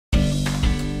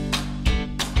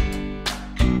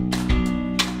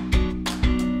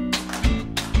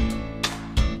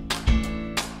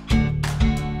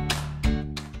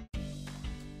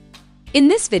In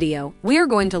this video, we are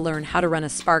going to learn how to run a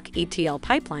Spark ETL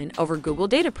pipeline over Google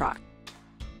Dataproc.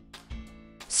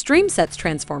 StreamSets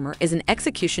Transformer is an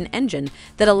execution engine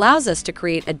that allows us to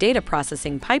create a data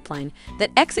processing pipeline that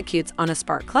executes on a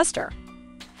Spark cluster.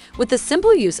 With the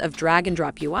simple use of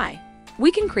drag-and-drop UI,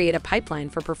 we can create a pipeline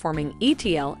for performing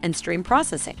ETL and stream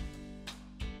processing.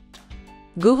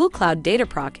 Google Cloud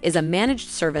Dataproc is a managed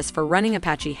service for running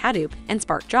Apache Hadoop and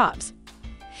Spark jobs.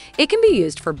 It can be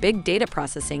used for big data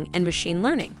processing and machine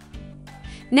learning.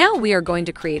 Now we are going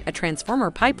to create a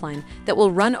transformer pipeline that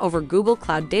will run over Google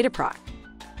Cloud Dataproc.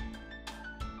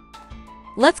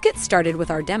 Let's get started with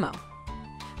our demo.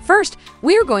 First,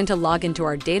 we are going to log into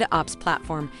our DataOps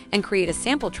platform and create a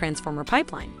sample transformer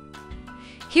pipeline.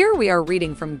 Here we are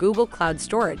reading from Google Cloud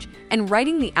Storage and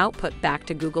writing the output back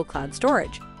to Google Cloud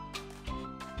Storage.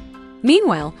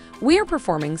 Meanwhile, we are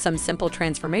performing some simple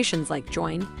transformations like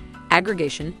join,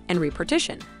 aggregation, and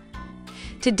repartition.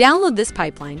 To download this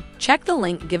pipeline, check the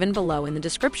link given below in the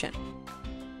description.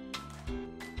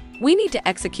 We need to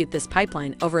execute this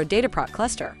pipeline over a Dataproc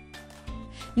cluster.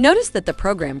 Notice that the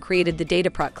program created the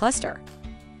Dataproc cluster.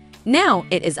 Now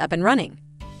it is up and running.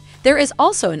 There is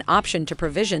also an option to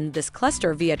provision this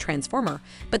cluster via transformer,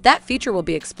 but that feature will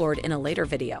be explored in a later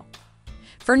video.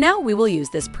 For now, we will use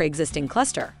this pre-existing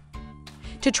cluster.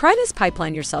 To try this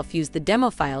pipeline yourself, use the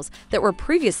demo files that were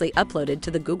previously uploaded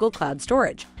to the Google Cloud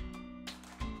Storage.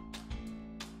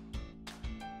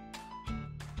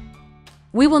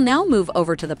 We will now move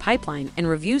over to the pipeline and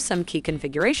review some key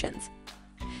configurations.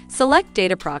 Select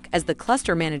Dataproc as the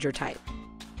cluster manager type.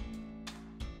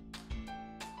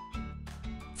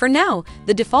 For now,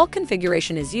 the default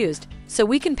configuration is used, so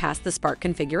we can pass the Spark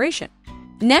configuration.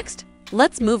 Next,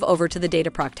 let's move over to the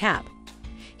Dataproc tab.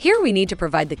 Here we need to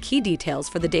provide the key details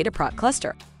for the Dataproc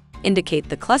cluster. Indicate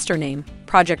the cluster name,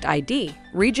 project ID,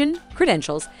 region,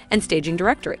 credentials, and staging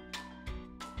directory.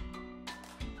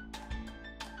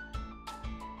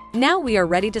 Now we are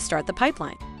ready to start the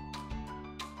pipeline.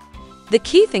 The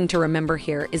key thing to remember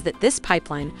here is that this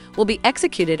pipeline will be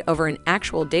executed over an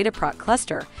actual Dataproc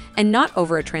cluster and not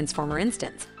over a transformer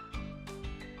instance.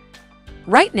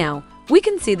 Right now, we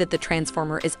can see that the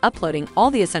transformer is uploading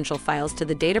all the essential files to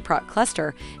the Dataproc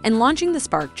cluster and launching the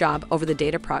Spark job over the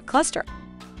Dataproc cluster.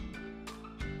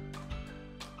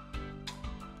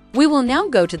 We will now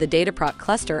go to the Dataproc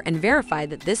cluster and verify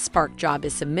that this Spark job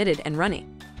is submitted and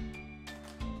running.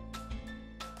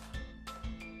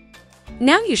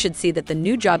 Now you should see that the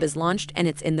new job is launched and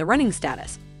it's in the running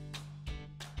status.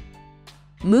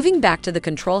 Moving back to the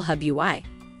Control Hub UI,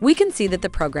 we can see that the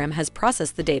program has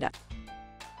processed the data.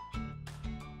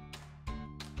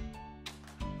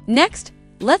 Next,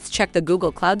 let's check the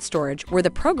Google Cloud Storage where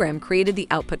the program created the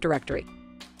output directory.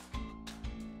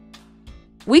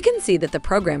 We can see that the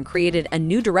program created a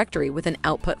new directory with an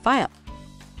output file.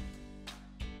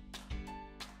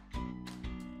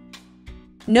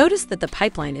 Notice that the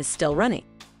pipeline is still running.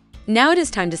 Now it is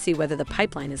time to see whether the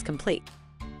pipeline is complete.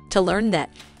 To learn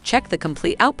that, check the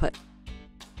complete output.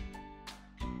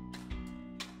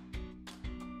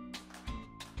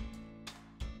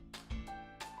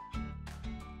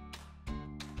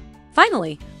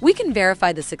 Finally, we can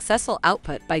verify the successful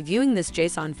output by viewing this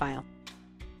JSON file.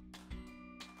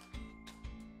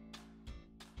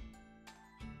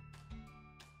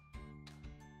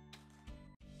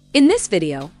 In this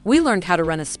video, we learned how to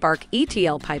run a Spark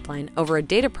ETL pipeline over a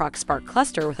Dataproc Spark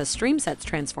cluster with a StreamSets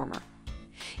transformer.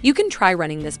 You can try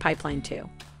running this pipeline too.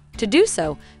 To do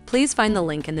so, please find the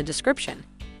link in the description.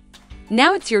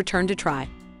 Now it's your turn to try.